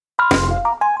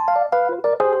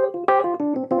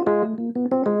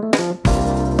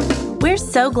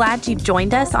so glad you've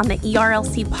joined us on the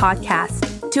ERLC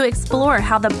podcast to explore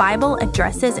how the Bible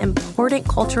addresses important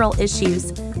cultural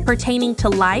issues pertaining to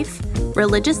life,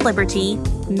 religious liberty,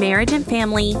 marriage and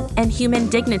family, and human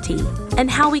dignity, and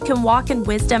how we can walk in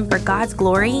wisdom for God's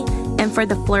glory and for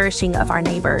the flourishing of our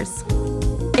neighbors.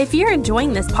 If you're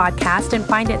enjoying this podcast and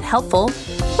find it helpful,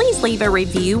 please leave a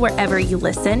review wherever you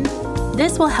listen.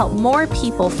 This will help more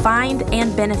people find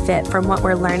and benefit from what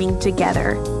we're learning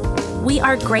together. We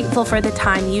are grateful for the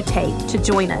time you take to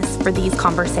join us for these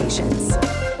conversations.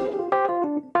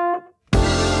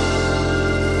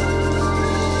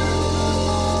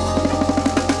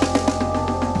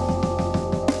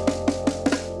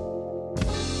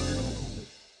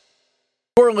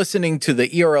 You're listening to the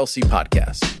ERLC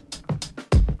podcast.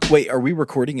 Wait, are we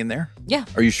recording in there? Yeah.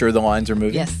 Are you sure the lines are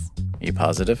moving? Yes. Are you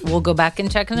positive? We'll go back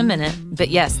and check in a minute, but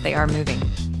yes, they are moving.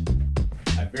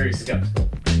 I'm very skeptical.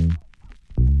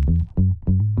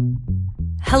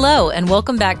 Hello, and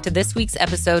welcome back to this week's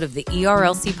episode of the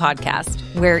ERLC podcast,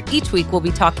 where each week we'll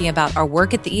be talking about our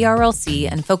work at the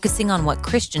ERLC and focusing on what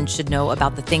Christians should know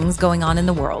about the things going on in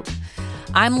the world.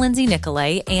 I'm Lindsay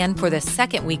Nicolay, and for the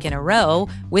second week in a row,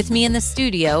 with me in the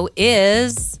studio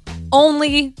is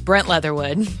only Brent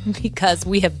Leatherwood, because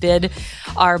we have bid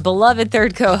our beloved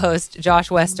third co-host, Josh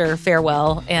Wester,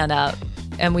 farewell,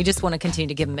 and we just want to continue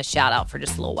to give him a shout out for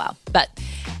just a little while. But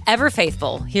ever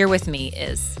faithful, here with me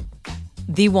is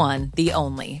the one, the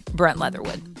only, Brent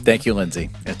Leatherwood. Thank you,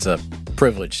 Lindsay. It's a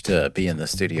privilege to be in the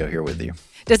studio here with you.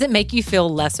 Does it make you feel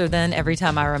lesser than every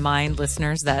time I remind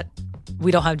listeners that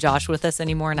we don't have Josh with us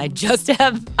anymore and I'm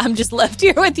just left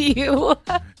here with you?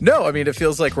 No, I mean, it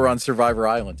feels like we're on Survivor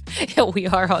Island. Yeah, we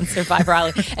are on Survivor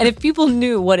Island. And if people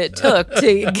knew what it took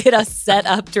to get us set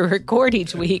up to record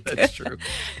each week, That's true.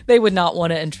 They would not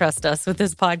want to entrust us with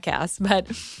this podcast.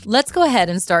 But let's go ahead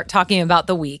and start talking about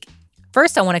the week.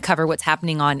 First, I want to cover what's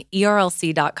happening on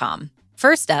ERLC.com.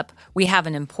 First up, we have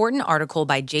an important article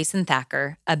by Jason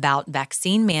Thacker about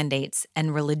vaccine mandates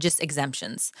and religious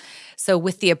exemptions. So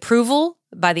with the approval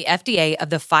by the FDA of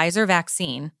the Pfizer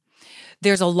vaccine,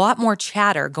 there's a lot more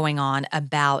chatter going on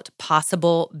about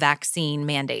possible vaccine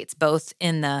mandates, both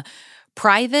in the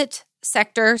private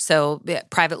sector, so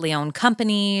privately owned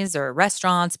companies or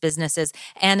restaurants, businesses,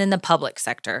 and in the public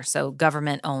sector, so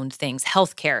government-owned things,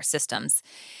 healthcare systems.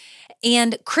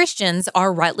 And Christians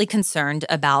are rightly concerned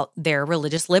about their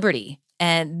religious liberty.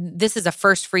 And this is a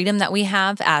first freedom that we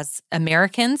have as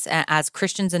Americans, as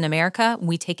Christians in America.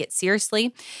 We take it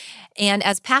seriously. And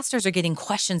as pastors are getting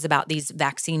questions about these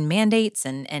vaccine mandates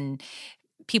and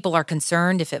people are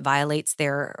concerned if it violates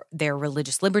their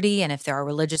religious liberty and if there are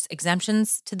religious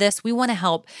exemptions to this, we want to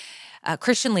help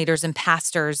Christian leaders and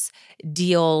pastors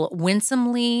deal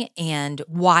winsomely and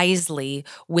wisely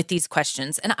with these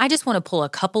questions. And I just want to pull a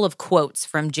couple of quotes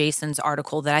from Jason's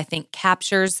article that I think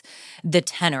captures the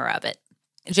tenor of it.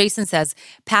 Jason says,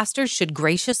 pastors should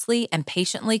graciously and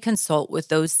patiently consult with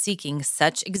those seeking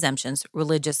such exemptions,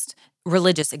 religious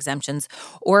exemptions,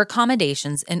 or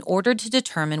accommodations in order to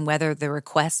determine whether the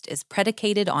request is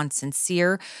predicated on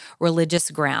sincere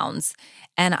religious grounds.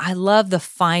 And I love the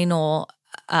final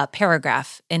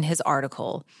paragraph in his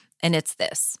article, and it's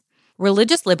this.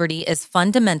 Religious liberty is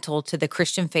fundamental to the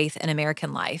Christian faith and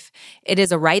American life. It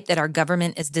is a right that our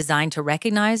government is designed to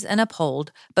recognize and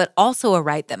uphold, but also a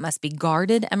right that must be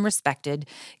guarded and respected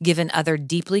given other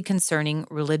deeply concerning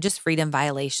religious freedom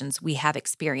violations we have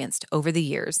experienced over the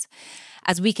years.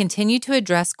 As we continue to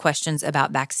address questions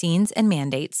about vaccines and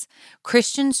mandates,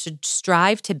 Christians should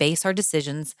strive to base our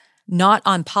decisions not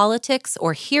on politics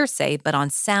or hearsay, but on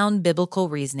sound biblical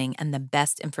reasoning and the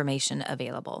best information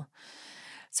available.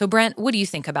 So, Brent, what do you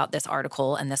think about this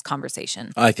article and this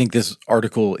conversation? I think this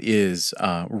article is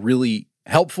really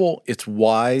helpful. It's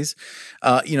wise.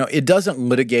 It doesn't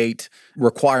litigate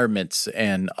requirements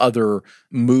and other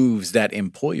moves that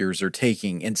employers are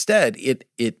taking. Instead,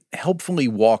 it helpfully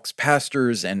walks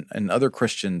pastors and other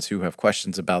Christians who have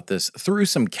questions about this through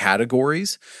some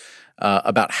categories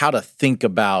about how to think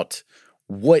about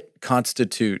what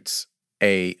constitutes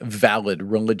a valid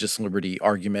religious liberty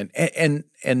argument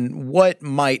and what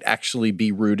might actually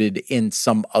be rooted in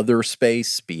some other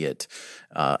space, be it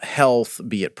health,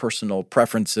 be it personal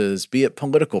preferences, be it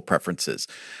political preferences.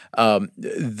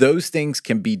 Those things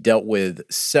can be dealt with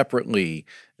separately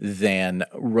than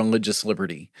religious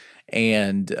liberty.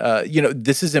 And,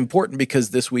 this is important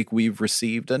because this week we've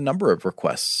received a number of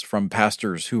requests from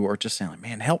pastors who are just saying,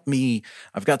 man, help me.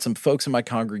 I've got some folks in my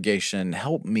congregation.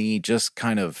 Help me just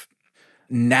kind of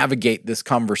navigate this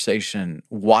conversation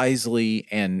wisely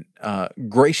and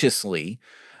graciously,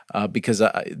 because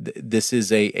this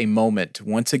is a moment,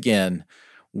 once again,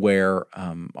 where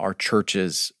our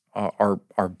churches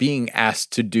are being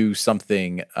asked to do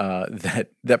something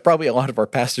that probably a lot of our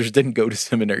pastors didn't go to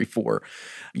seminary for.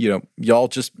 Y'all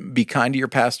just be kind to your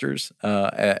pastors.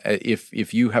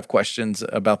 If you have questions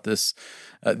about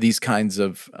these kinds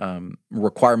of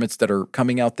requirements that are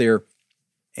coming out there,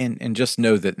 and just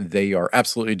know that they are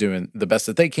absolutely doing the best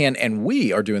that they can, and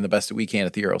we are doing the best that we can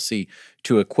at the ERLC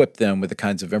to equip them with the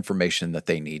kinds of information that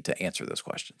they need to answer those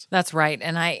questions. That's right.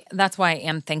 And that's why I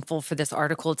am thankful for this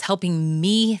article. It's helping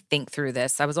me think through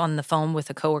this. I was on the phone with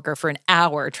a coworker for an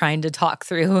hour trying to talk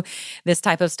through this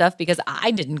type of stuff because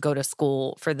I didn't go to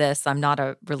school for this. I'm not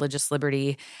a religious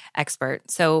liberty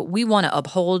expert. So we want to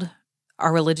uphold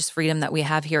our religious freedom that we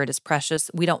have here. It is precious.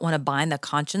 We don't want to bind the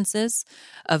consciences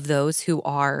of those who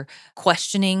are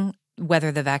questioning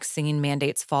whether the vaccine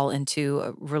mandates fall into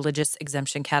a religious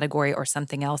exemption category or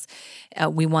something else.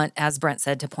 We want, as Brent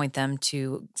said, to point them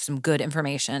to some good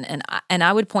information. And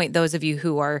I would point those of you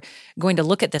who are going to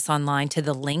look at this online to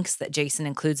the links that Jason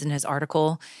includes in his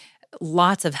article.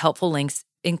 Lots of helpful links,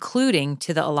 including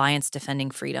to the Alliance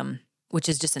Defending Freedom, which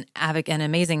is just an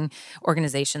amazing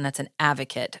organization that's an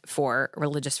advocate for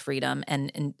religious freedom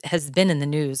and has been in the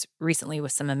news recently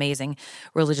with some amazing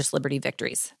religious liberty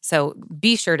victories. So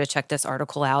be sure to check this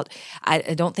article out. I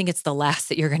don't think it's the last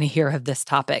that you're going to hear of this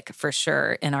topic for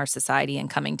sure in our society in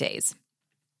coming days.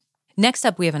 Next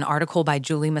up, we have an article by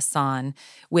Julie Masson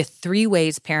with 3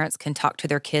 ways parents can talk to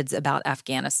their kids about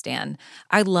Afghanistan.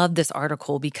 I love this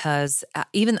article because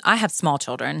even I have small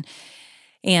children,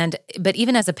 but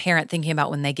even as a parent thinking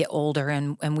about when they get older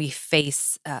and we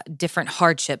face different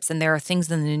hardships, and there are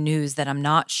things in the news that I'm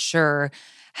not sure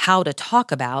how to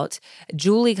talk about,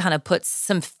 Julie kind of puts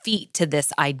some feet to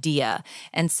this idea.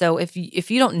 And so if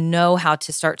you don't know how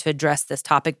to start to address this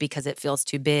topic because it feels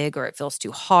too big or it feels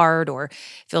too hard or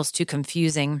feels too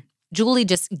confusing, Julie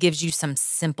just gives you some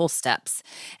simple steps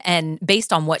and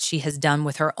based on what she has done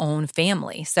with her own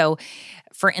family. So,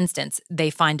 for instance, they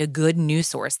find a good news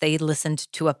source. They listened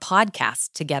to a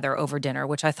podcast together over dinner,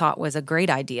 which I thought was a great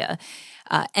idea.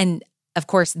 And of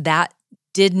course, that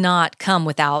did not come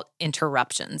without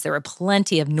interruptions. There were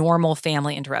plenty of normal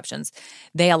family interruptions.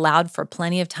 They allowed for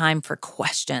plenty of time for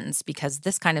questions because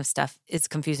this kind of stuff is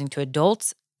confusing to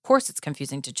adults. Of course, it's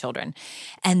confusing to children.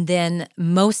 And then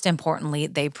most importantly,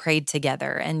 they prayed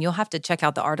together. And you'll have to check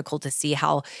out the article to see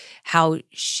how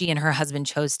she and her husband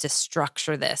chose to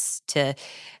structure this to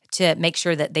make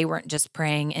sure that they weren't just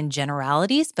praying in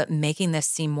generalities, but making this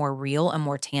seem more real and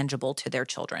more tangible to their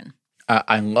children.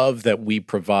 I love that we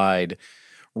provide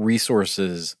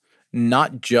resources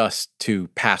not just to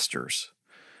pastors,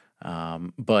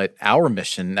 but our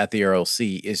mission at the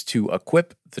ERLC is to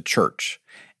equip the church.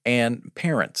 And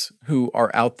parents who are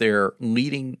out there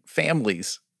leading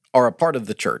families are a part of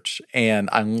the church. And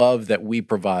I love that we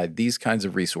provide these kinds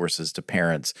of resources to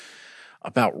parents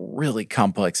about really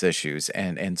complex issues.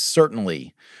 And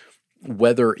certainly,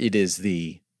 whether it is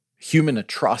the human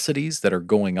atrocities that are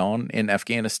going on in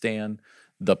Afghanistan,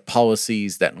 the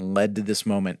policies that led to this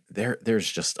moment,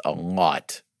 there's just a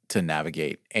lot to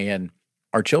navigate. And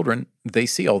our children, they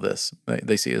see all this.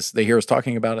 They see us, they hear us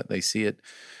talking about it, they see it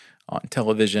on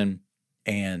television,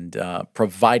 and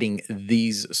providing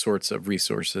these sorts of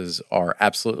resources are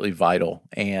absolutely vital.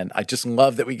 And I just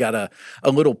love that we got a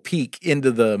little peek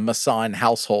into the Masson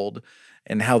household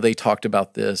and how they talked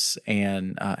about this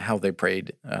and how they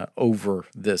prayed over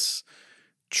this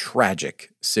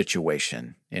tragic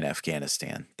situation in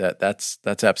Afghanistan. That's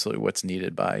absolutely what's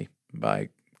needed by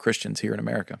Christians here in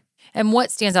America. And what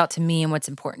stands out to me and what's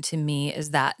important to me is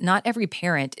that not every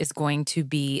parent is going to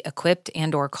be equipped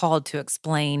and or called to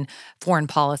explain foreign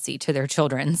policy to their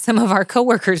children. Some of our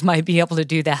coworkers might be able to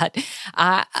do that.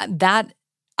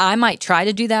 I might try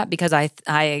to do that because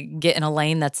I get in a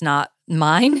lane that's not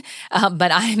mine,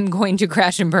 but I'm going to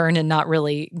crash and burn and not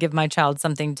really give my child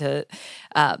something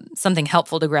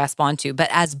helpful to grasp onto. But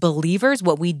as believers,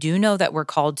 what we do know that we're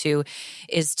called to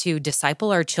is to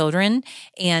disciple our children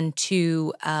and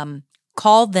to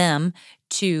call them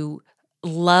to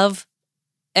love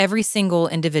every single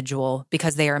individual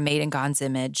because they are made in God's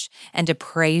image, and to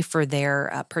pray for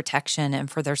their protection and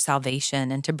for their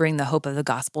salvation and to bring the hope of the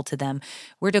gospel to them.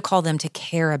 We're to call them to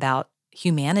care about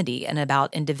humanity and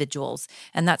about individuals,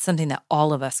 and that's something that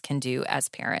all of us can do as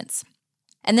parents.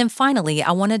 And then finally,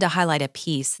 I wanted to highlight a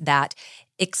piece that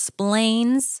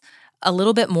explains a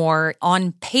little bit more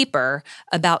on paper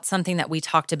about something that we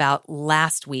talked about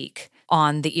last week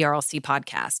on the ERLC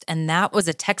podcast, and that was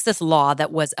a Texas law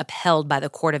that was upheld by the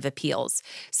Court of Appeals.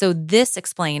 So this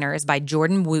explainer is by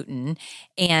Jordan Wooten,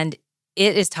 and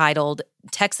It is titled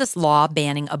Texas Law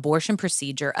Banning Abortion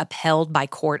Procedure Upheld by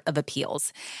Court of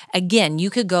Appeals. Again, you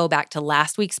could go back to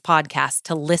last week's podcast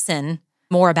to listen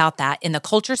more about that in the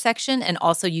culture section, and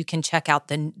also you can check out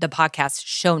the podcast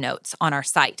show notes on our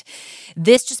site.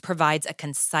 This just provides a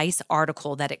concise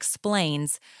article that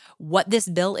explains what this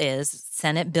bill is,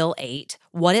 Senate Bill 8,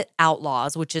 what it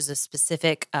outlaws, which is a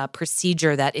specific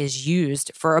procedure that is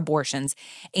used for abortions,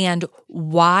 and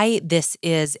why this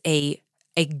is a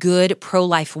good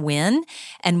pro-life win,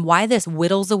 and why this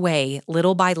whittles away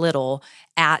little by little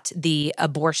at the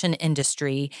abortion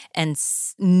industry and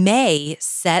may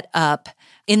set up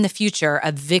in the future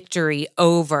a victory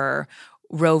over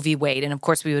Roe v. Wade. And of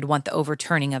course, we would want the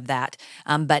overturning of that.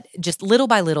 But just little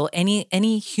by little,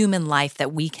 any human life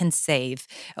that we can save,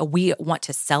 we want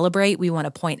to celebrate, we want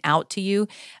to point out to you,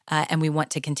 and we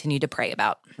want to continue to pray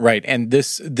about. Right. And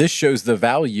this shows the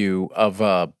value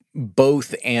of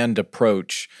both and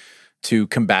approach to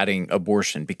combating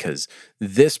abortion, because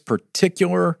this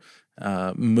particular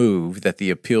move that the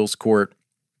appeals court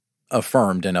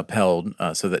affirmed and upheld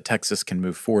so that Texas can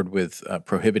move forward with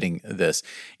prohibiting this,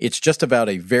 it's just about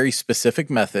a very specific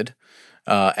method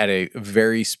at a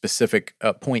very specific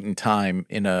point in time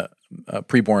in a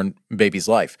preborn baby's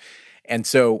life. And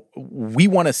so we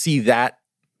want to see that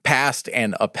passed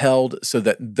and upheld so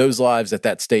that those lives at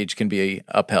that stage can be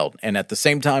upheld. And at the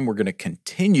same time, we're going to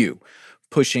continue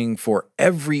pushing for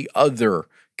every other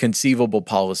conceivable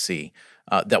policy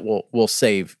that will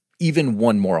save even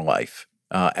one more life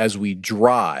as we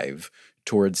drive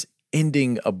towards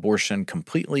ending abortion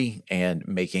completely and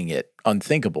making it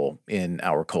unthinkable in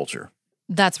our culture.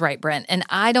 That's right, Brent. And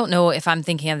I don't know if I'm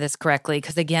thinking of this correctly,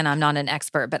 because again, I'm not an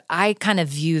expert, but I kind of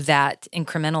view that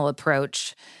incremental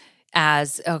approach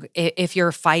as if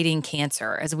you're fighting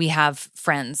cancer, as we have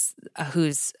friends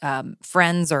whose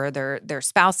friends or their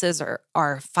spouses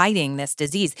are fighting this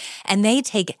disease, and they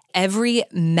take every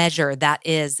measure that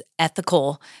is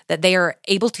ethical that they are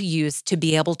able to use to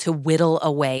be able to whittle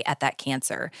away at that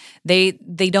cancer. They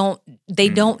don't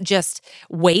just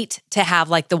wait to have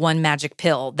like the one magic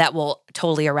pill that will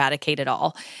totally eradicate it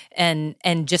all, and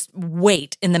just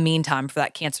wait in the meantime for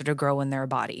that cancer to grow in their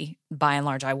body. By and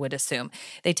large, I would assume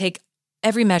they take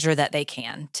every measure that they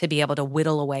can to be able to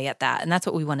whittle away at that. And that's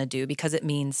what we want to do, because it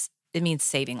means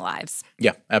saving lives.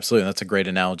 Yeah, absolutely. That's a great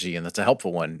analogy, and that's a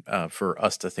helpful one for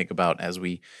us to think about as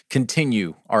we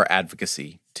continue our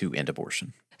advocacy to end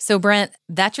abortion. So, Brent,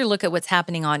 that's your look at what's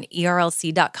happening on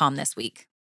ERLC.com this week.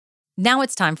 Now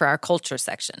it's time for our culture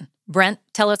section. Brent,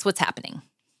 tell us what's happening.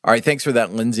 All right, thanks for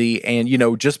that, Lindsay. And,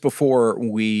 just before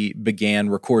we began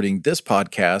recording this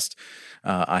podcast,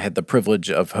 I had the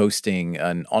privilege of hosting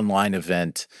an online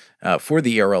event for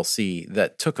the ERLC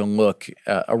that took a look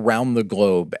around the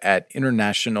globe at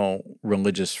international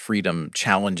religious freedom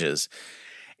challenges.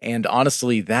 And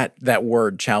honestly, that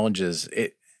word challenges,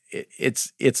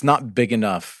 it's not big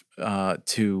enough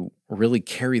to really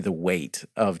carry the weight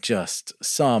of just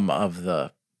some of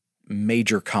the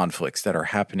major conflicts that are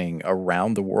happening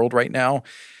around the world right now.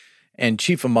 And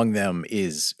chief among them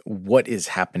is what is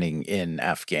happening in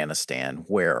Afghanistan,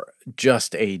 where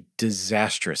just a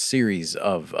disastrous series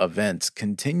of events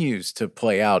continues to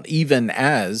play out, even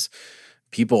as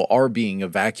people are being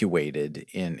evacuated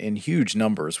in huge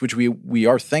numbers, which we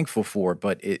are thankful for.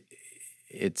 But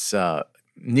it's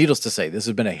needless to say, this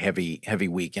has been a heavy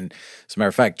week. And as a matter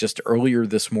of fact, just earlier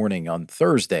this morning on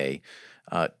Thursday,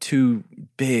 two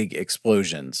big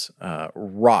explosions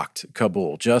rocked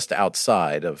Kabul, just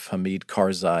outside of Hamid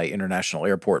Karzai International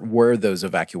Airport, where those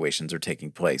evacuations are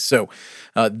taking place. So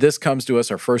this comes to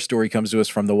us, our first story comes to us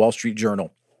from the Wall Street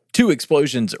Journal. Two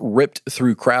explosions ripped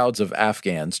through crowds of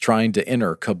Afghans trying to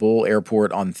enter Kabul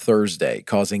airport on Thursday,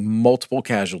 causing multiple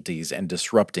casualties and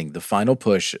disrupting the final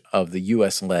push of the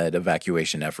U.S.-led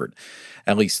evacuation effort.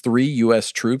 At least 3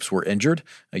 U.S. troops were injured,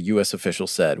 a U.S. official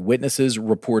said. Witnesses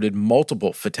reported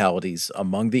multiple fatalities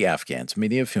among the Afghans,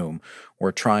 many of whom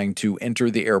were trying to enter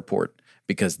the airport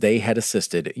because they had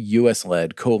assisted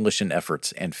U.S.-led coalition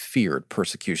efforts and feared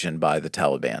persecution by the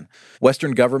Taliban.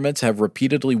 Western governments have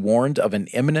repeatedly warned of an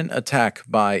imminent attack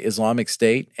by Islamic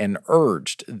State and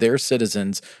urged their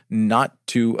citizens not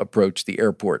to approach the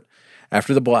airport.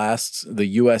 After the blasts, the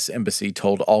U.S. Embassy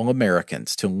told all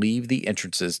Americans to leave the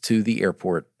entrances to the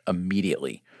airport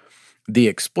immediately. The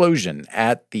explosion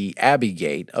at the Abbey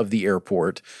Gate of the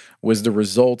airport was the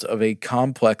result of a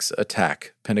complex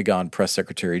attack, Pentagon Press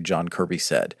Secretary John Kirby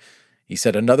said. He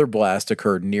said another blast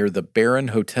occurred near the Baron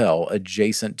Hotel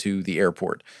adjacent to the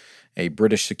airport. A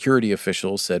British security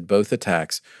official said both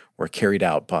attacks were carried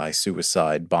out by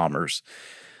suicide bombers.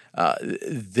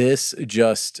 This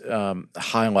just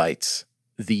highlights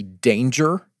the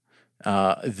danger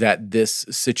that this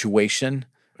situation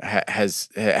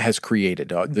has created.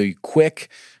 The quick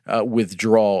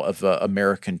withdrawal of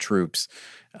American troops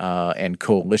and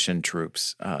coalition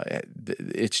troops,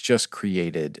 it's just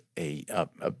created a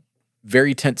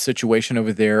very tense situation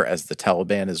over there as the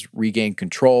Taliban has regained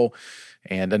control.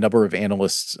 And a number of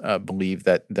analysts believe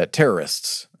that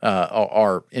terrorists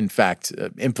are in fact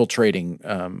infiltrating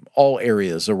all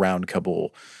areas around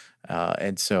Kabul.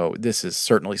 And so this is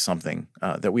certainly something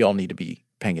that we all need to be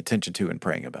paying attention to and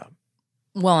praying about.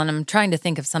 Well, and I'm trying to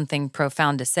think of something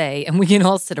profound to say, and we can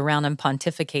all sit around and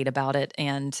pontificate about it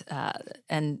and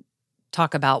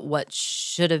talk about what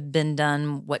should have been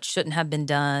done, what shouldn't have been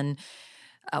done,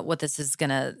 what this is going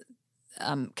to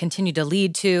continue to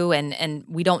lead to, and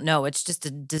we don't know. It's just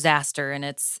a disaster, and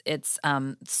it's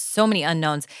so many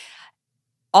unknowns.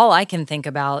 All I can think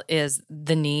about is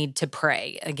the need to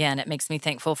pray. Again, it makes me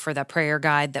thankful for the prayer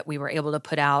guide that we were able to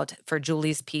put out, for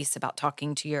Julie's piece about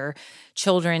talking to your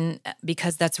children,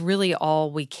 because that's really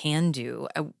all we can do,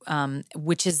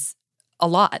 which is a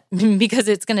lot, because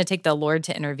it's going to take the Lord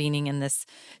to intervene in this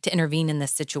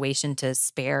situation to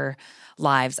spare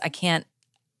lives.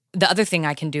 The other thing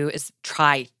I can do is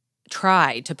try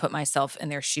to put myself in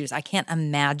their shoes. I can't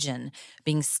imagine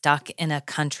being stuck in a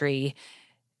country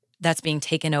that's being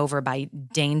taken over by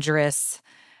dangerous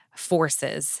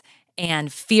forces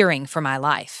and fearing for my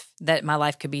life, that my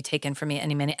life could be taken from me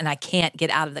any minute, and I can't get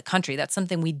out of the country. That's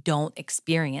something we don't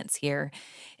experience here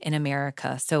in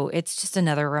America. So it's just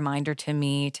another reminder to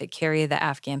me to carry the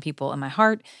Afghan people in my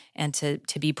heart and to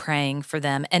be praying for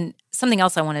them. And something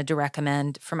else I wanted to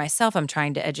recommend for myself, I'm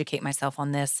trying to educate myself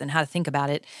on this and how to think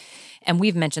about it. And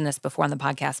we've mentioned this before on the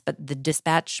podcast, but the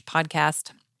Dispatch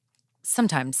podcast,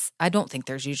 sometimes I don't think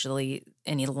there's usually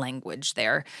any language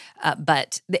there,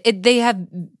 but they have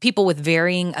people with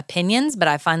varying opinions, but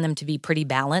I find them to be pretty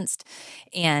balanced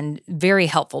and very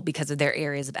helpful because of their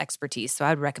areas of expertise. So I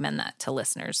would recommend that to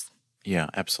listeners. Yeah,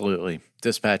 absolutely.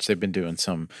 Dispatch, they've been doing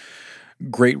some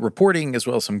great reporting as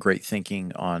well as some great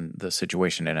thinking on the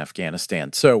situation in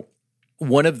Afghanistan. So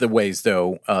one of the ways,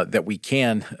 though, that we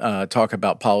can talk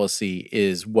about policy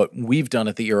is what we've done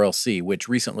at the ERLC, which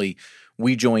recently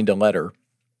we joined a letter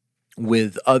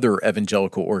with other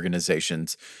evangelical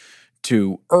organizations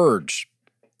to urge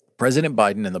President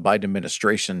Biden and the Biden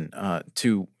administration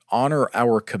to honor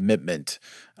our commitment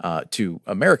to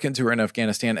Americans who are in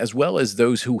Afghanistan, as well as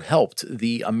those who helped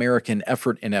the American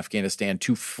effort in Afghanistan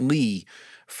to flee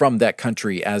from that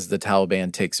country as the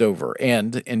Taliban takes over.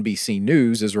 And NBC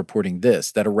News is reporting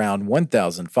this, that around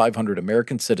 1,500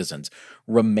 American citizens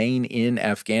remain in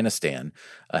Afghanistan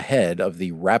ahead of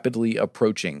the rapidly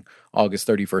approaching August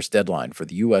 31st deadline for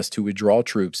the U.S. to withdraw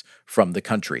troops from the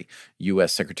country,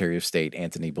 U.S. Secretary of State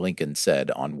Antony Blinken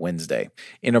said on Wednesday.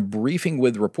 In a briefing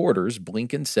with reporters,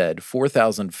 Blinken said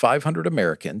 4,500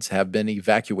 Americans have been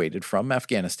evacuated from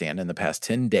Afghanistan in the past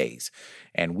 10 days,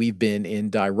 and we've been in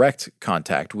direct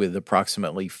contact with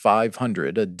approximately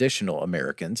 500 additional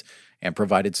Americans and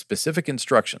provided specific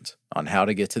instructions on how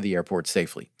to get to the airport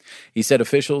safely. He said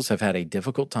officials have had a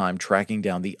difficult time tracking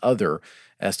down the other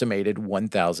estimated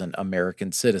 1,000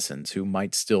 American citizens who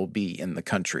might still be in the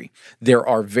country. There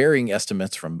are varying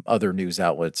estimates from other news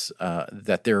outlets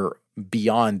that they're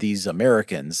beyond these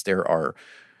Americans. There are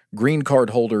green card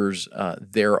holders.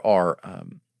 There are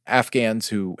Afghans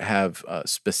who have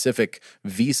specific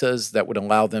visas that would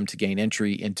allow them to gain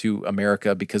entry into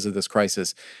America because of this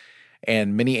crisis.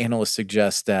 And many analysts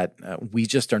suggest that we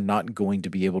just are not going to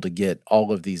be able to get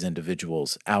all of these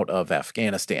individuals out of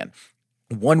Afghanistan.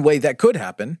 One way that could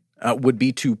happen would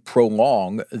be to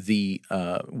prolong the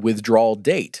withdrawal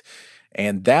date.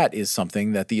 And that is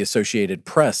something that the Associated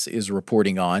Press is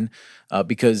reporting on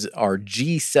because our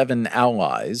G7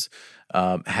 allies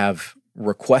have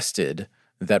requested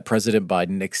that President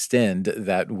Biden extend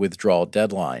that withdrawal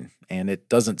deadline. And it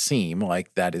doesn't seem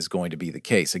like that is going to be the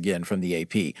case, again, from the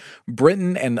AP.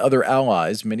 Britain and other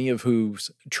allies, many of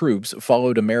whose troops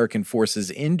followed American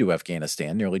forces into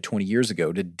Afghanistan nearly 20 years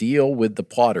ago to deal with the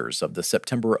plotters of the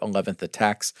September 11th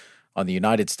attacks on the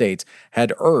United States,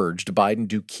 had urged Biden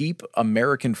to keep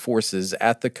American forces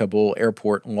at the Kabul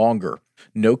airport longer.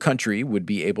 No country would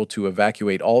be able to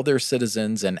evacuate all their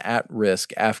citizens and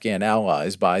at-risk Afghan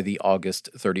allies by the August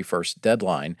 31st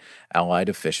deadline, Allied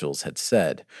officials had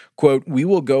said. Quote, "We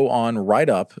will go on right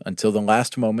up until the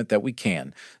last moment that we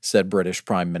can," said British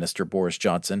Prime Minister Boris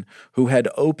Johnson, who had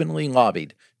openly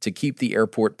lobbied to keep the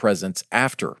airport presence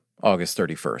after August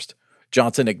 31st.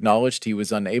 Johnson acknowledged he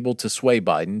was unable to sway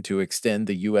Biden to extend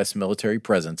the U.S. military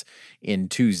presence in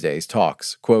Tuesday's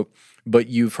talks. Quote, "But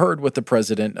you've heard what the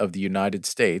President of the United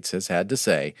States has had to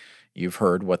say. you've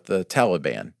heard what the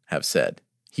Taliban have said.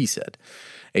 He said.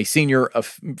 A senior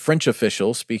French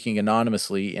official, speaking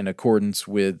anonymously in accordance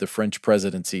with the French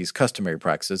presidency's customary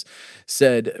practices,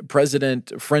 said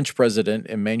French President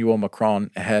Emmanuel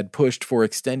Macron had pushed for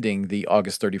extending the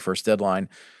August 31st deadline,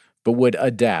 but would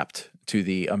adapt to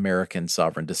the American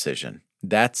sovereign decision.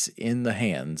 That's in the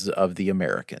hands of the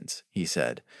Americans, he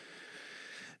said.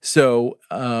 So,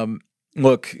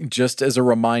 look, just as a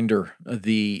reminder,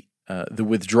 the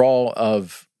withdrawal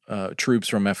of troops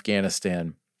from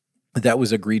Afghanistan that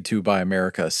was agreed to by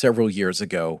America several years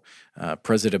ago.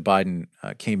 President Biden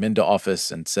came into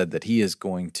office and said that he is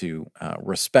going to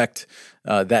respect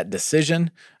that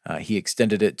decision. He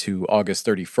extended it to August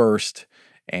 31st,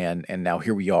 and now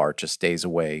here we are, just days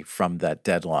away from that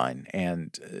deadline.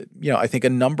 And I think a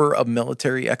number of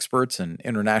military experts and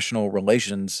international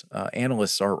relations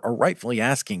analysts are rightfully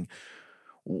asking,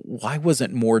 why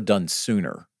wasn't more done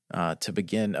sooner to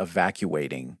begin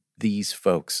evacuating these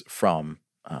folks from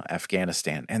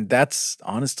Afghanistan? And that's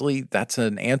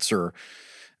an answer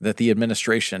that the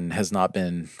administration has not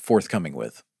been forthcoming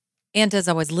with. And as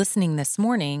I was listening this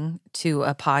morning to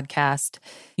a podcast,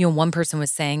 one person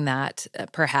was saying that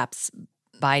perhaps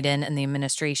Biden and the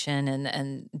administration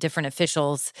and different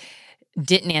officials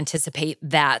didn't anticipate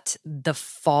that the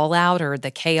fallout or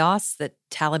the chaos that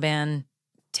Taliban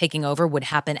taking over would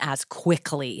happen as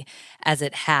quickly as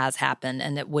it has happened,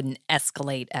 and it wouldn't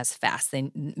escalate as fast.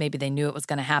 Maybe they knew it was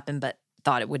going to happen, but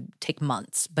thought it would take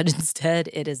months. But instead,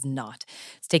 it is not.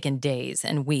 It's taken days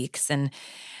and weeks. And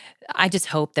I just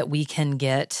hope that we can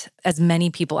get as many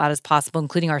people out as possible,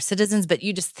 including our citizens. But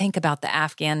you just think about the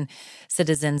Afghan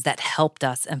citizens that helped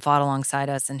us and fought alongside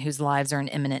us and whose lives are in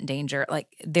imminent danger.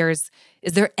 Is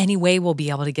there any way we'll be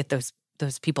able to get those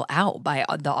people out by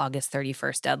the August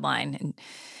 31st deadline?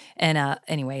 And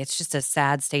anyway, it's just a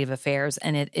sad state of affairs.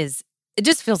 And it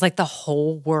just feels like the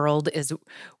whole world is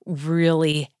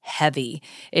really heavy.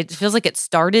 It feels like it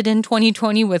started in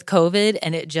 2020 with COVID,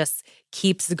 and it just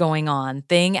keeps going on,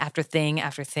 thing after thing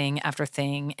after thing after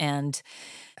thing. And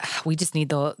we just need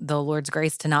the Lord's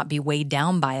grace to not be weighed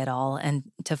down by it all, and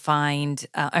to find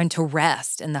and to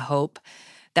rest in the hope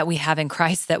that we have in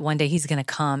Christ, that one day he's going to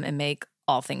come and make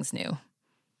all things new.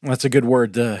 That's a good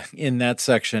word in that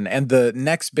section. And the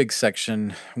next big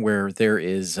section where there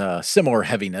is similar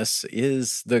heaviness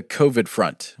is the COVID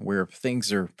front, where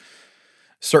things are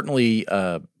certainly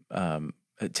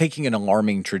taking an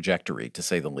alarming trajectory, to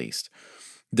say the least.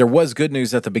 There was good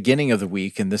news at the beginning of the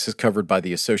week, and this is covered by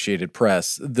the Associated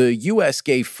Press. The U.S.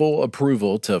 gave full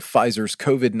approval to Pfizer's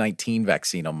COVID-19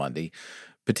 vaccine on Monday,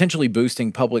 potentially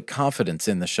boosting public confidence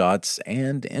in the shots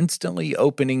and instantly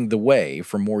opening the way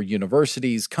for more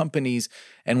universities, companies,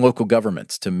 and local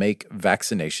governments to make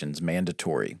vaccinations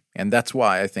mandatory. And that's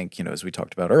why I think, as we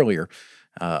talked about earlier,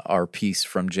 our piece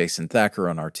from Jason Thacker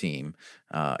on our team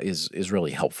is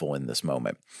really helpful in this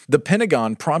moment. The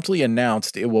Pentagon promptly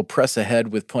announced it will press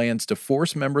ahead with plans to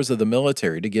force members of the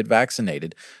military to get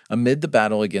vaccinated amid the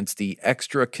battle against the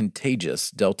extra contagious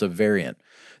Delta variant.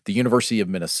 The University of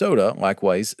Minnesota,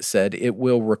 likewise, said it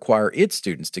will require its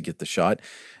students to get the shot,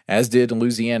 as did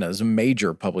Louisiana's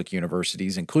major public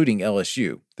universities, including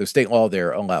LSU, though state law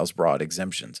there allows broad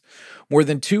exemptions. More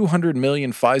than 200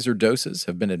 million Pfizer doses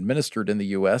have been administered in the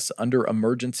U.S. under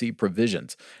emergency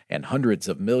provisions, and hundreds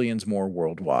of millions more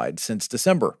worldwide since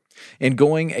December. In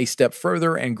going a step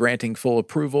further and granting full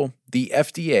approval, the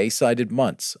FDA cited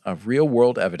months of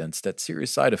real-world evidence that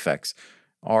serious side effects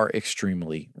are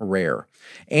extremely rare.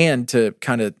 And to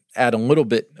kind of add a little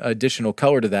bit additional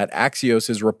color to that,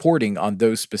 Axios is reporting on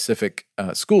those specific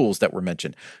schools that were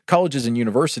mentioned. Colleges and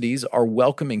universities are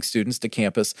welcoming students to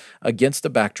campus against the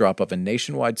backdrop of a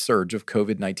nationwide surge of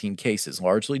COVID-19 cases,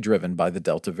 largely driven by the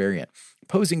Delta variant,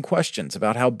 posing questions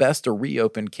about how best to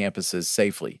reopen campuses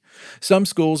safely. Some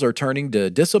schools are turning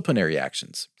to disciplinary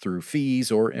actions through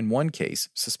fees or, in one case,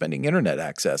 suspending internet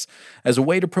access as a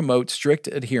way to promote strict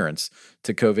adherence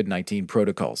to COVID-19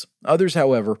 protocols. Others,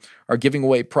 however, are giving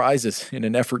away prizes in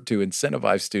an effort to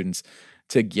incentivize students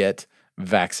to get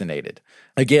vaccinated.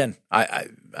 Again, I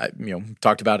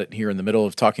talked about it here in the middle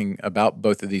of talking about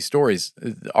both of these stories.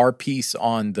 Our piece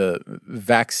on the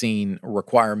vaccine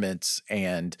requirements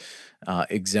and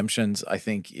exemptions, I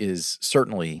think, is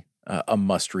certainly a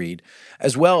must-read,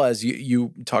 as well as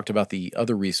you talked about the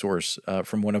other resource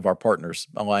from one of our partners,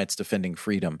 Alliance Defending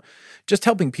Freedom, just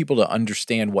helping people to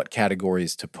understand what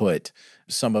categories to put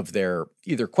some of their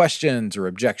either questions or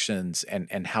objections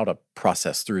and how to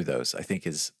process through those, I think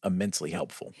is immensely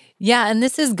helpful. Yeah, and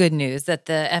this is good news that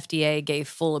the FDA gave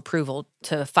full approval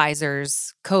to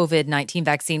Pfizer's COVID-19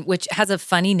 vaccine, which has a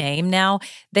funny name now.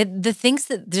 The things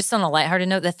that, just on a lighthearted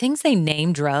note, the things they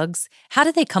name drugs, how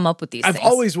did they come up with these I've things?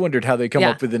 always wondered how they come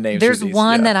up with the names. There's for these.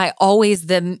 one that I always,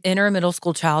 the inner middle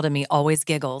school child in me always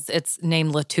giggles. It's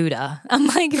named Latuda. I'm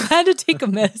like, I had to take a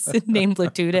medicine named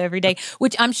Latuda every day,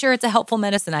 which I'm sure it's a helpful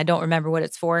medicine. I don't remember what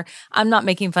it's for. I'm not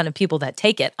making fun of people that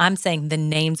take it. I'm saying the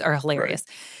names are hilarious.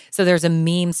 Right. So there's a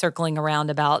meme circling around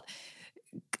about,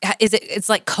 it's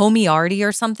like Comirnaty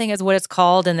or something is what it's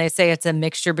called. And they say it's a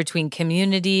mixture between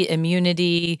community,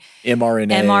 immunity,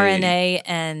 mRNA,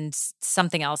 and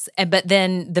something else. But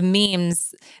then the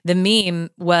meme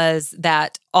was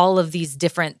that all of these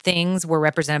different things were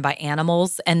represented by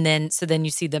animals. And then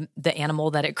you see the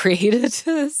animal that it created.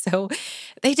 So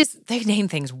they name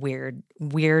things weird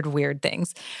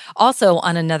things. Also,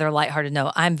 on another lighthearted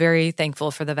note, I'm very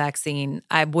thankful for the vaccine.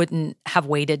 I wouldn't have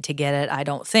waited to get it, I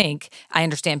don't think. I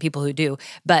understand people who do.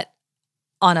 But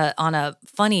on a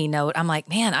funny note, I'm like,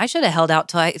 man, I should have held out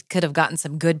till I could have gotten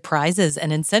some good prizes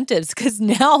and incentives, because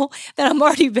now that I'm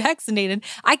already vaccinated,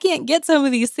 I can't get some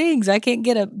of these things. I can't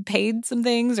get paid some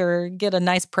things or get a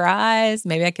nice prize.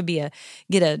 Maybe I could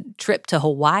get a trip to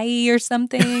Hawaii or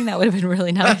something. That would have been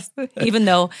really nice. Even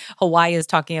though Hawaii is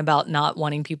talking about not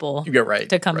wanting people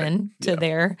to come in to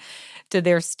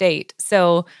their state.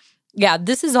 So yeah,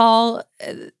 this is all.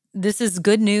 This is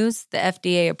good news, the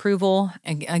FDA approval.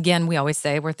 Again, we always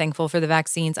say we're thankful for the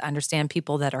vaccines. I understand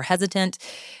people that are hesitant,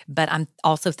 but I'm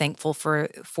also thankful for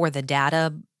the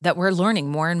data that we're learning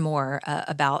more and more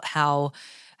about how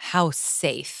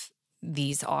safe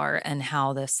these are and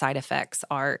how the side effects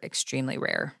are extremely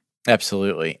rare.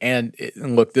 Absolutely. And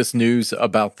look, this news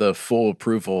about the full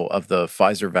approval of the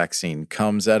Pfizer vaccine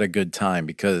comes at a good time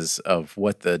because of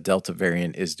what the Delta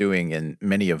variant is doing in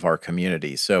many of our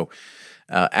communities. So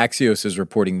Axios is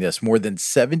reporting this. More than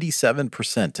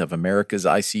 77% of America's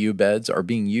ICU beds are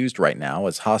being used right now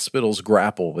as hospitals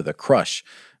grapple with a crush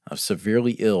of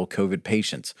severely ill COVID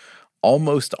patients,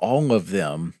 almost all of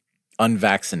them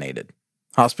unvaccinated.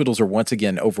 Hospitals are once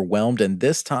again overwhelmed, and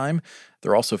this time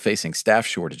they're also facing staff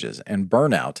shortages and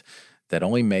burnout that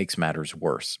only makes matters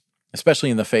worse, especially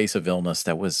in the face of illness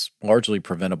that was largely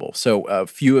preventable. So a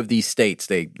few of these states,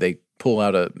 they pull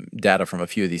out data from a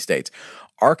few of these states.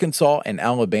 Arkansas and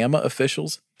Alabama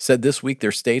officials said this week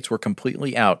their states were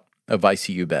completely out of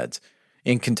ICU beds.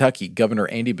 In Kentucky, Governor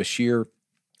Andy Beshear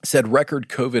said record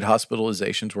COVID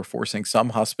hospitalizations were forcing some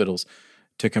hospitals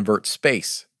to convert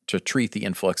space to treat the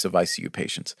influx of ICU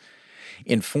patients.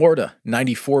 In Florida,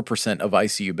 94% of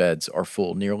ICU beds are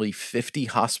full. Nearly 50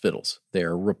 hospitals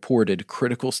there reported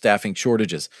critical staffing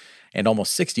shortages, and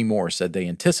almost 60 more said they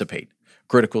anticipate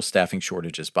critical staffing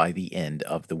shortages by the end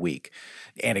of the week.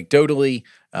 Anecdotally,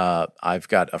 I've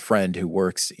got a friend who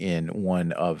works in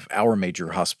one of our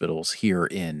major hospitals here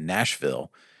in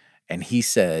Nashville, and he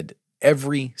said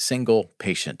every single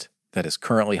patient that is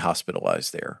currently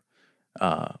hospitalized there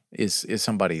is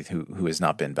somebody who has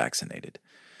not been vaccinated.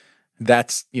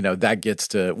 That's, that gets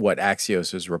to what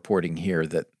Axios is reporting here,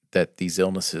 that these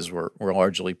illnesses were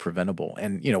largely preventable.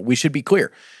 And, we should be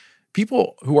clear.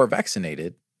 People who are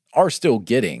vaccinated are still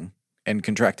getting and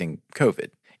contracting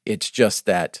COVID. It's just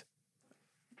that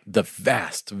the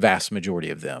vast, vast majority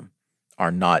of them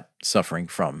are not suffering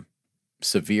from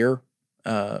severe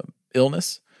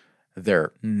illness.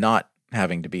 They're not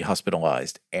having to be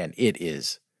hospitalized, and it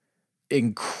is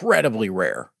incredibly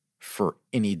rare for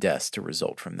any deaths to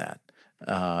result from that.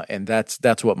 And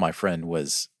that's what my friend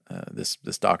was, this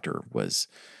doctor was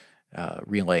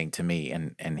relaying to me.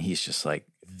 And he's just like,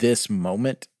 this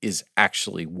moment is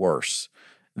actually worse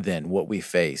than what we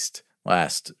faced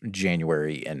last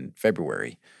January and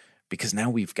February, because now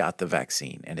we've got the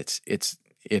vaccine, and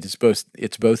it's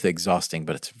both exhausting,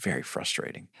 but it's very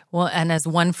frustrating. Well, and as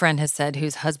one friend has said,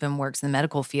 whose husband works in the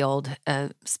medical field,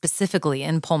 specifically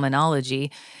in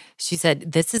pulmonology, she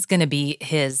said this is going to be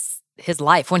his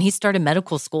life. When he started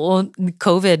medical school,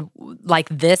 COVID like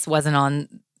this wasn't on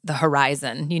the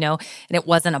horizon, and it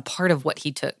wasn't a part of what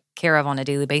he took care of on a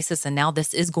daily basis. And now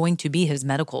this is going to be his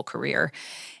medical career.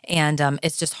 And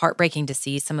it's just heartbreaking to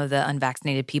see some of the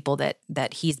unvaccinated people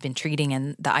that he's been treating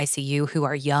in the ICU who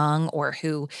are young or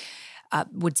who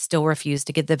would still refuse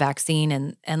to get the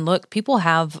vaccine. And look, people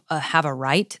have a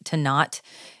right to not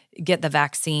get the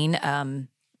vaccine.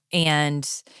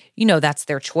 And that's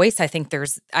their choice. I think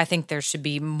there should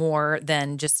be more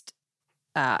than just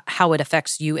how it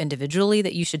affects you individually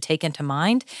that you should take into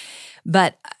mind.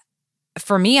 But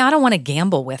for me, I don't want to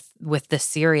gamble with the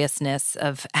seriousness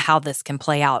of how this can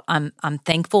play out. I'm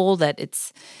thankful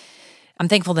I'm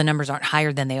thankful the numbers aren't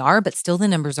higher than they are, but still the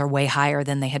numbers are way higher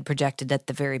than they had projected at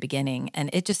the very beginning.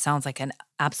 And it just sounds like an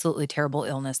absolutely terrible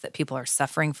illness that people are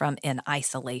suffering from in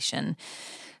isolation.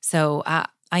 So I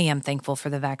am thankful for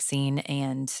the vaccine,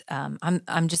 and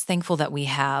I'm just thankful that we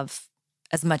have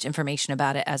as much information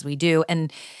about it as we do.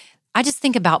 And I just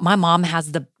think about my mom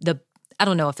has the I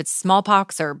don't know if it's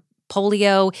smallpox or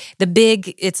polio,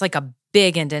 it's like a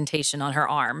big indentation on her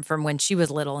arm from when she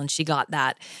was little, and she got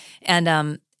that.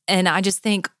 And I just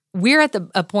think we're at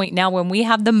a point now when we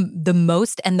have the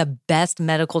most and the best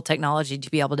medical technology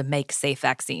to be able to make safe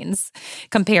vaccines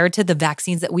compared to the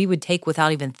vaccines that we would take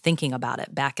without even thinking about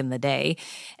it back in the day.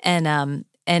 And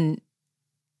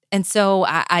so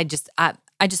I just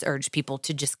urge people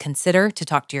to just consider, to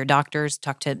talk to your doctors,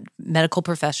 talk to medical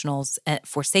professionals,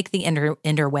 forsake the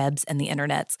interwebs and the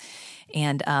internets,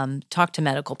 and talk to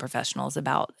medical professionals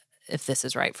about if this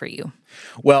is right for you.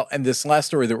 Well, and this last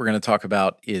story that we're going to talk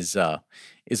about is a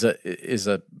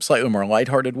slightly more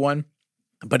lighthearted one,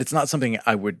 but it's not something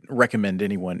I would recommend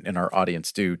anyone in our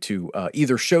audience do, to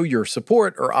either show your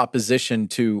support or opposition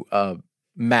to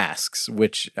masks,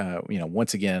 which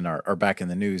once again are back in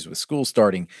the news with school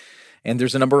starting. And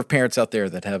there's a number of parents out there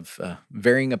that have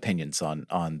varying opinions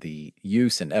on the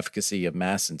use and efficacy of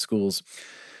masks in schools.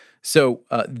 So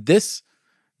this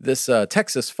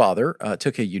Texas father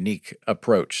took a unique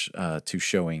approach to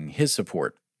showing his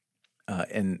support.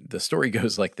 And the story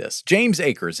goes like this. James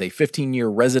Akers, a 15-year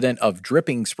resident of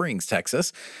Dripping Springs,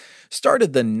 Texas,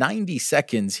 started the 90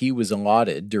 seconds he was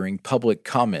allotted during public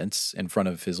comments in front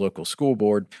of his local school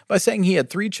board by saying he had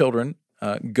 3 children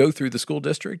go through the school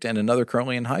district and another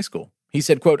currently in high school. He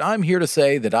said, quote, "I'm here to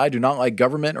say that I do not like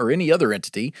government or any other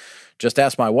entity, just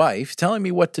ask my wife, telling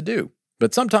me what to do.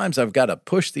 But sometimes I've got to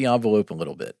push the envelope a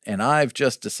little bit, and I've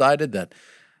just decided that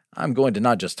I'm going to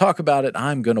not just talk about it,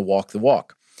 I'm going to walk the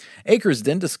walk." Akers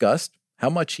then discussed how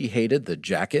much he hated the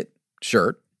jacket,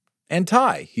 shirt, and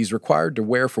tie he's required to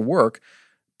wear for work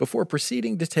before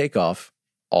proceeding to take off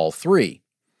all 3.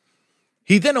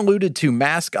 He then alluded to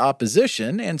mask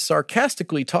opposition and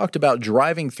sarcastically talked about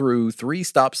driving through 3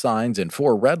 stop signs and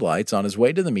 4 red lights on his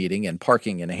way to the meeting and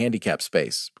parking in a handicapped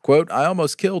space. Quote, "I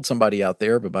almost killed somebody out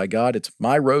there, but by God, it's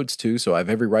my roads too, so I have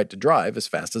every right to drive as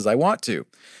fast as I want to.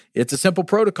 It's a simple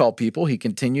protocol, people," he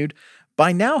continued,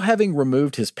 by now having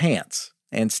removed his pants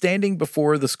and standing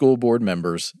before the school board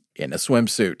members in a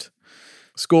swimsuit.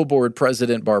 School board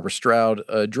president Barbara Stroud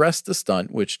addressed the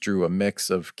stunt, which drew a mix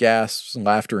of gasps,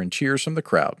 laughter, and cheers from the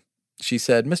crowd. She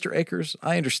said, "Mr. Akers,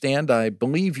 I understand. I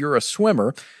believe you're a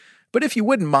swimmer, but if you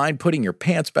wouldn't mind putting your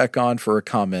pants back on for a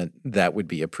comment, that would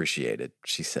be appreciated,"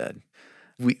 she said.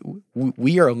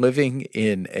 We are living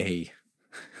in a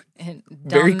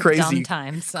very crazy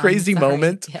times. Crazy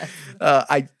moment. Yes.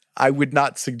 I would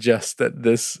not suggest that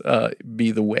this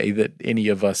be the way that any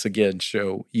of us, again,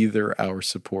 show either our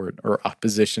support or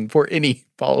opposition for any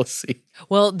policy.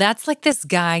 Well, that's like this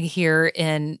guy here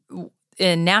in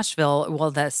Nashville.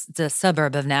 Well, that's the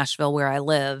suburb of Nashville where I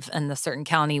live, and the certain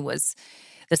county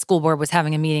the school board was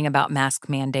having a meeting about mask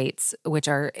mandates, which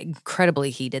are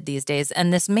incredibly heated these days.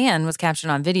 And this man was captured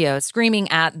on video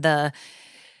screaming at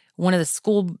one of the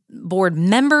school board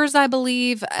members, I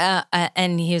believe,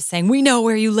 and he was saying, "We know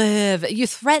where you live." You're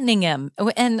threatening him.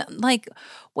 And like,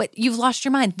 what? You've lost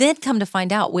your mind. Then come to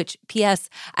find out, which, P.S.,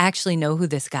 I actually know who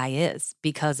this guy is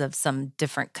because of some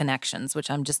different connections, which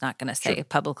I'm just not going to say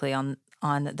publicly on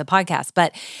the podcast.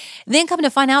 But then come to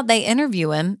find out, they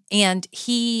interview him, and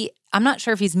I'm not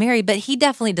sure if he's married, but he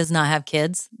definitely does not have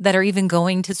kids that are even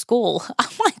going to school. I'm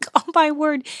like, oh my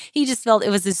word. He just felt it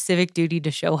was his civic duty to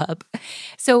show up.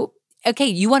 So, okay,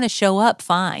 you want to show up,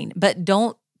 fine, but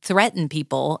don't threaten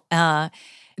people.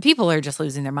 People are just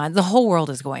losing their minds. The whole world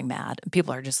is going mad.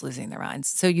 People are just losing their minds.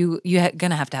 So you're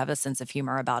going to have a sense of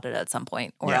humor about it at some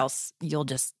point, or else you'll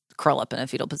just curl up in a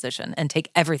fetal position and take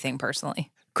everything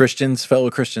personally. Christians, fellow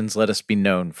Christians, let us be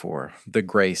known for the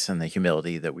grace and the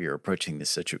humility that we are approaching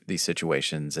these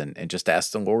situations, and just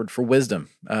ask the Lord for wisdom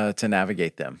to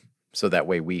navigate them. So that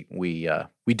way we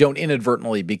don't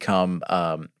inadvertently become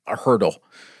a hurdle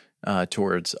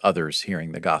towards others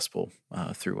hearing the gospel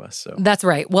through us. So that's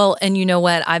right. Well, and you know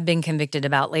what I've been convicted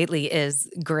about lately is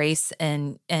grace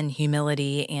and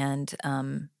humility, and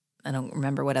I don't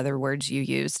remember what other words you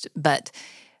used, but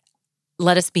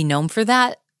let us be known for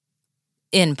that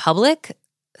in public,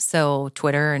 so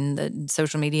Twitter and the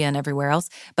social media and everywhere else,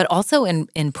 but also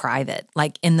in private,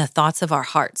 like in the thoughts of our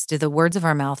hearts. Do the words of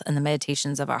our mouth and the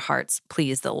meditations of our hearts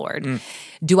please the Lord?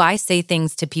 Do I say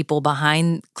things to people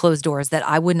behind closed doors that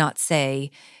I would not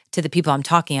say to the people I'm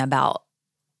talking about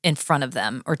in front of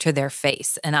them or to their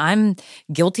face. And I'm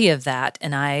guilty of that,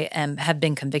 and I have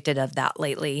been convicted of that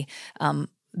lately.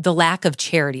 The lack of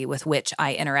charity with which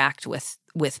I interact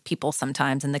with people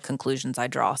sometimes and the conclusions I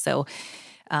draw. So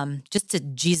just to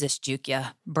Jesus juke you,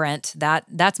 Brent,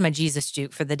 that's my Jesus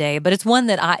juke for the day. But it's one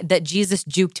that Jesus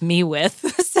juked me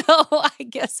with. So I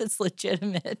guess it's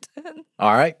legitimate.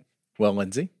 All right. Well,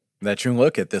 Lindsay, that's your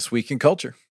look at This Week in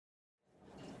Culture.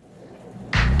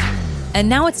 And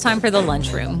now it's time for the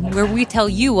lunchroom, where we tell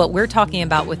you what we're talking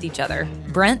about with each other.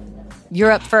 Brent,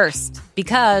 you're up first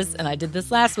because, and I did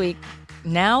this last week,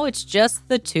 now it's just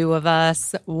the two of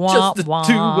us. Wah, just the wah.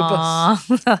 2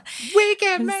 of us. We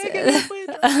can make it.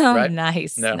 Right?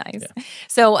 Nice. No, nice. yeah.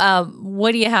 So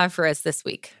what do you have for us this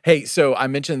week? Hey, so I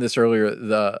mentioned this earlier,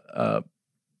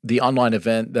 the online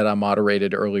event that I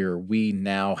moderated earlier, we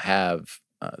now have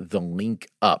the link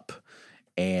up.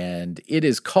 And it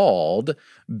is called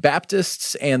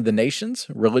Baptists and the Nations,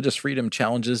 Religious Freedom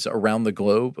Challenges Around the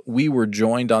Globe. We were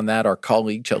joined on that. Our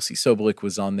colleague, Chelsea Sobolik,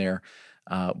 was on there.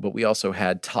 But we also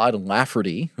had Todd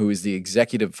Lafferty, who is the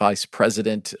Executive Vice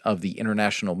President of the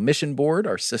International Mission Board,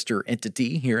 our sister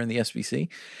entity here in the SBC,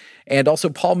 and also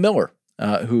Paul Miller,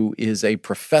 who is a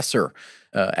professor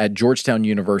at Georgetown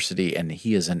University, and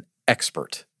he is an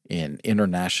expert in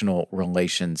international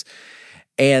relations.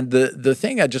 And the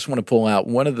thing I just want to pull out,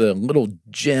 one of the little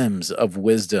gems of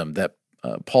wisdom that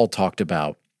Paul talked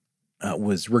about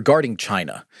was regarding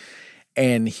China.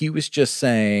 And he was just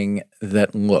saying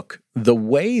that, look, the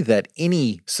way that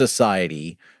any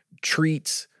society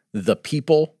treats the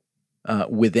people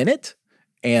within it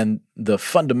and the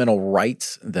fundamental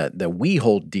rights that we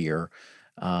hold dear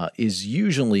is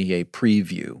usually a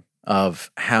preview of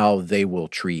how they will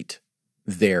treat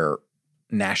their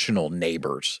national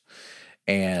neighbors.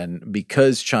 And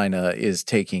because China is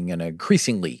taking an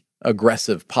increasingly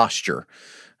aggressive posture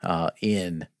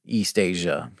in East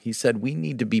Asia, he said we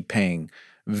need to be paying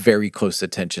very close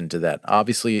attention to that.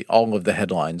 Obviously, all of the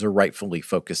headlines are rightfully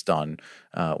focused on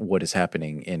what is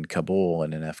happening in Kabul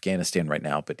and in Afghanistan right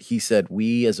now. But he said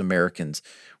we as Americans,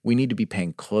 we need to be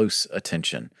paying close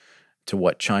attention to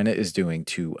what China is doing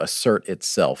to assert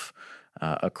itself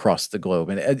across the globe.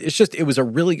 And it was a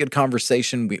really good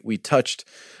conversation. We touched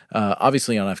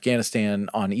obviously on Afghanistan,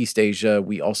 on East Asia.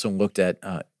 We also looked at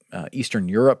Eastern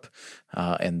Europe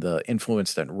and the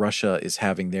influence that Russia is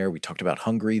having there. We talked about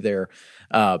Hungary there.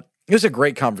 It was a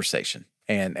great conversation.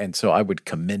 And so I would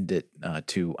commend it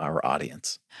to our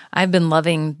audience. I've been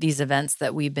loving these events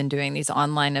that we've been doing, these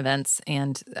online events,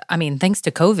 and I mean, thanks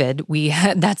to COVID,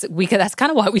 that's kind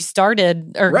of why we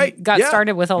started or got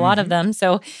started with a lot of them.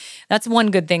 So that's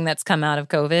one good thing that's come out of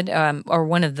COVID, or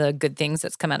one of the good things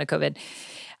that's come out of COVID.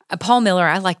 Paul Miller,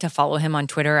 I like to follow him on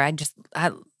Twitter.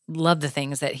 I love the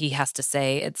things that he has to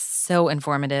say. It's so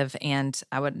informative, and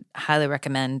I would highly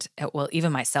recommend it. Well,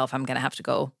 even myself, I'm going to have to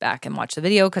go back and watch the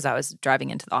video because I was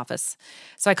driving into the office.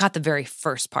 So I caught the very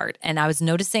first part, and I was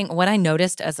noticing, what I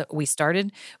noticed as we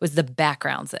started was the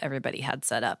backgrounds that everybody had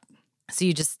set up. So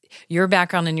your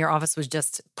background in your office was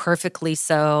just perfectly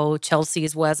so.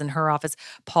 Chelsea's was in her office,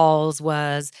 Paul's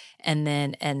was, and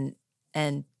then,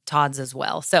 and Todd's as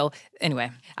well. So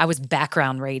anyway, I was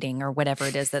background rating or whatever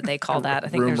it is that they call that. I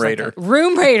think Room Raider.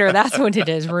 Room Raider. That's what it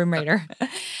is. Room Raider.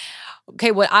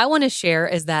 Okay. What I want to share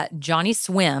is that Johnny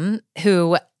Swim,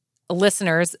 who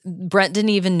listeners, Brent didn't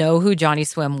even know who Johnny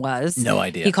Swim was. No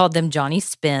idea. He called them Johnny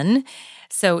Spin.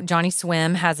 So Johnny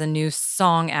Swim has a new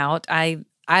song out. I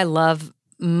love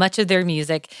much of their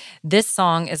music. This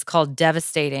song is called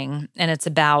Devastating, and it's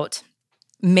about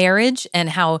marriage and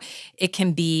how it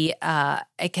can be,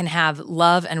 it can have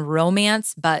love and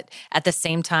romance, but at the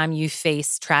same time you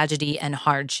face tragedy and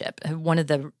hardship. One of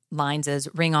the lines is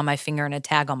ring on my finger and a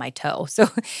tag on my toe. So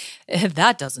if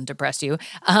that doesn't depress you,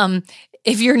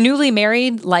 if you're newly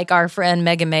married, like our friend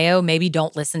Megan Mayo, maybe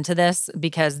don't listen to this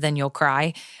because then you'll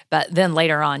cry, but then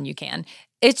later on you can.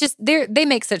 It's just they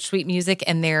make such sweet music,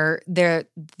 and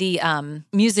the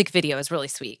music video is really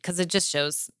sweet because it just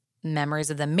shows memories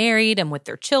of them married and with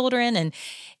their children, and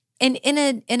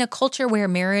in a culture where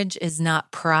marriage is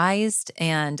not prized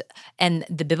and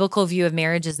the biblical view of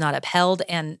marriage is not upheld,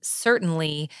 and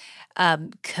certainly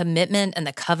commitment and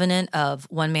the covenant of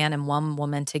one man and one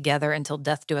woman together until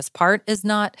death do us part is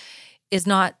not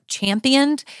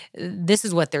championed. This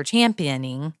is what they're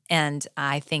championing, and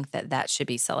I think that should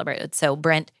be celebrated. So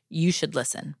Brent, you should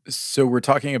listen. So we're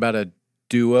talking about a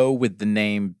duo with the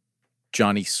name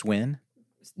Johnny Swin?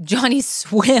 Johnny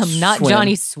Swim, not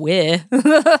Johnny Swi.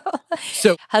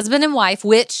 So husband and wife,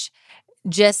 which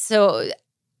just so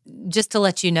just to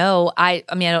let you know, I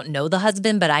mean, I don't know the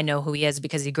husband, but I know who he is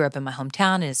because he grew up in my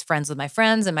hometown and is friends with my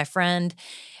friends. And my friend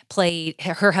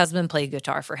her husband played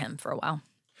guitar for him for a while.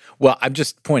 Well, I'm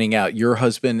just pointing out, your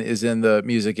husband is in the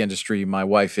music industry. My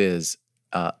wife is.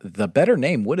 The better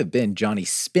name would have been Johnny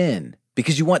Spin,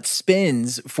 because you want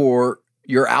spins for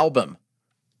your album.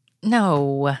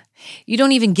 No, you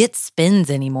don't even get spins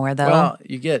anymore, though. Well,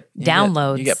 you get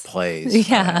downloads. You get plays.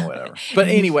 Yeah. Whatever. But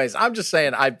anyways, I'm just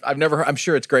saying, I've never, I'm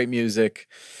sure it's great music.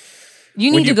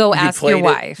 You need to go ask your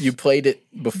wife. You played it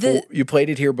before. You played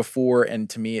it here before, and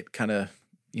to me, it kind of,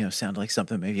 sounded like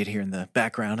something maybe you'd hear in the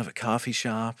background of a coffee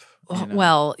shop.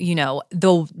 Well,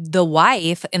 the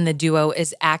wife in the duo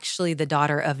is actually the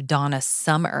daughter of Donna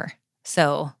Summer.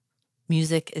 So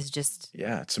music is just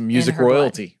it's a music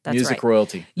royalty. That's music right.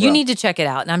 royalty. You need to check it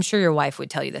out, and I'm sure your wife would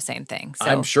tell you the same thing. So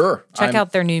I'm sure. Check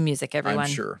out their new music, everyone. I'm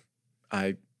sure.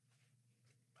 I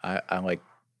like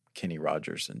Kenny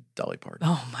Rogers and Dolly Parton.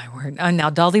 Oh, my word. Now,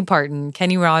 Dolly Parton,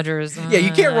 Kenny Rogers. Yeah,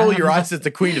 you can't roll your eyes at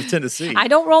the Queen of Tennessee. I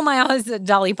don't roll my eyes at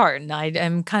Dolly Parton.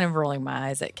 I'm kind of rolling my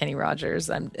eyes at Kenny Rogers.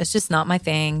 It's just not my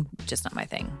thing. Just not my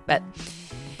thing. But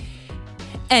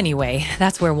anyway,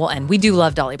 that's where we'll end. We do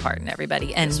love Dolly Parton,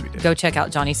 everybody. And yes, go check out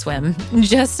Johnny Swim.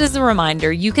 Just as a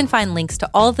reminder, you can find links to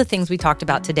all of the things we talked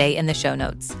about today in the show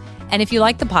notes. And if you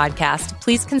like the podcast,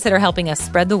 please consider helping us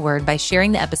spread the word by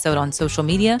sharing the episode on social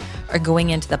media or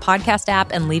going into the podcast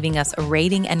app and leaving us a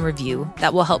rating and review.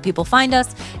 That will help people find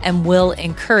us and will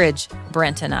encourage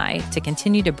Brent and I to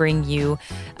continue to bring you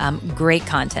great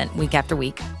content week after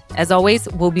week. As always,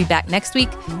 we'll be back next week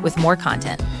with more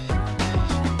content.